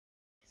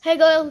Hey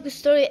guys, look at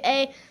story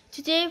A.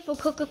 Today for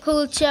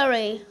Coca-Cola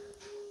Cherry.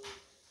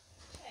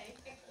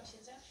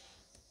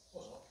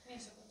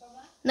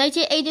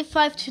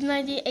 1985 to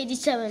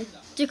 1987.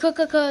 The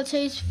Coca-Cola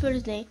Cherry's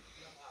birthday.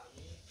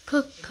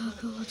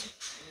 Coca-Cola.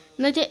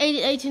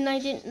 1988 to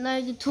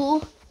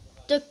 1992.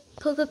 The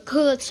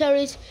Coca-Cola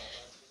Cherry's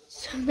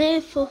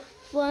made for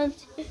fun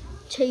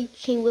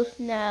taking with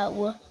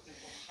now.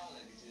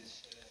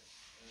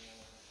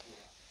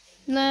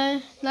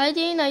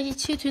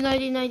 1992 to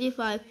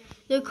 1995.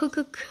 The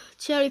Coca-Cola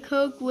Cherry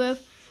Coke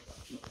with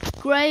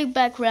gray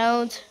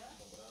background.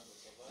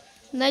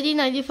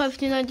 1995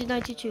 to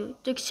 1992.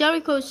 The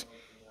Cherry Coke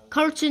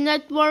Cartoon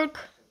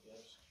Network.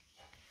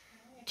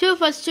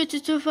 2002 to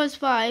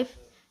 2005.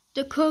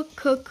 The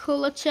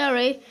Coca-Cola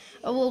Cherry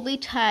will be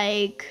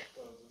take.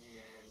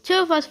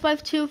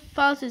 2005 to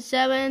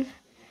 2007.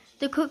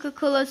 The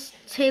Coca-Cola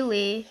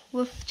Cherry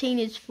with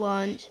teenage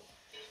font.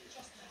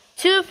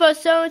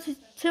 2007 to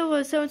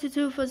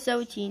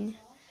 2017.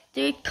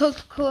 The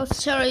Coca-Cola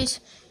Cherry's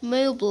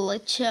Mobile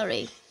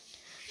Cherry.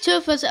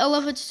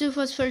 2011 to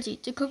 2030.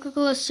 The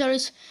Coca-Cola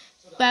Cherry's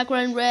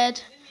background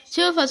red.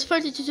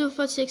 2030 to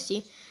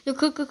 2060. The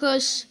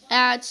Coca-Cola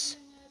ads.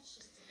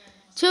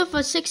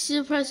 2060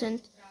 to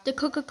present. The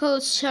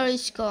Coca-Cola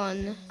Cherry's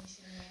gone.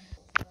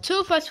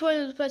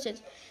 2020 to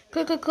present.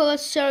 Coca-Cola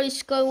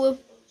Cherry's gone with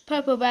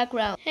purple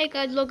background. Hey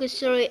guys, look at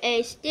story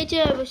A. Did you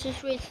ever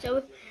read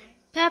with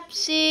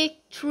Pepsi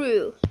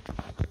True?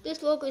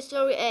 This local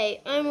story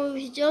A. I'm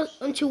with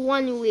just until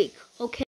 1 week. Okay.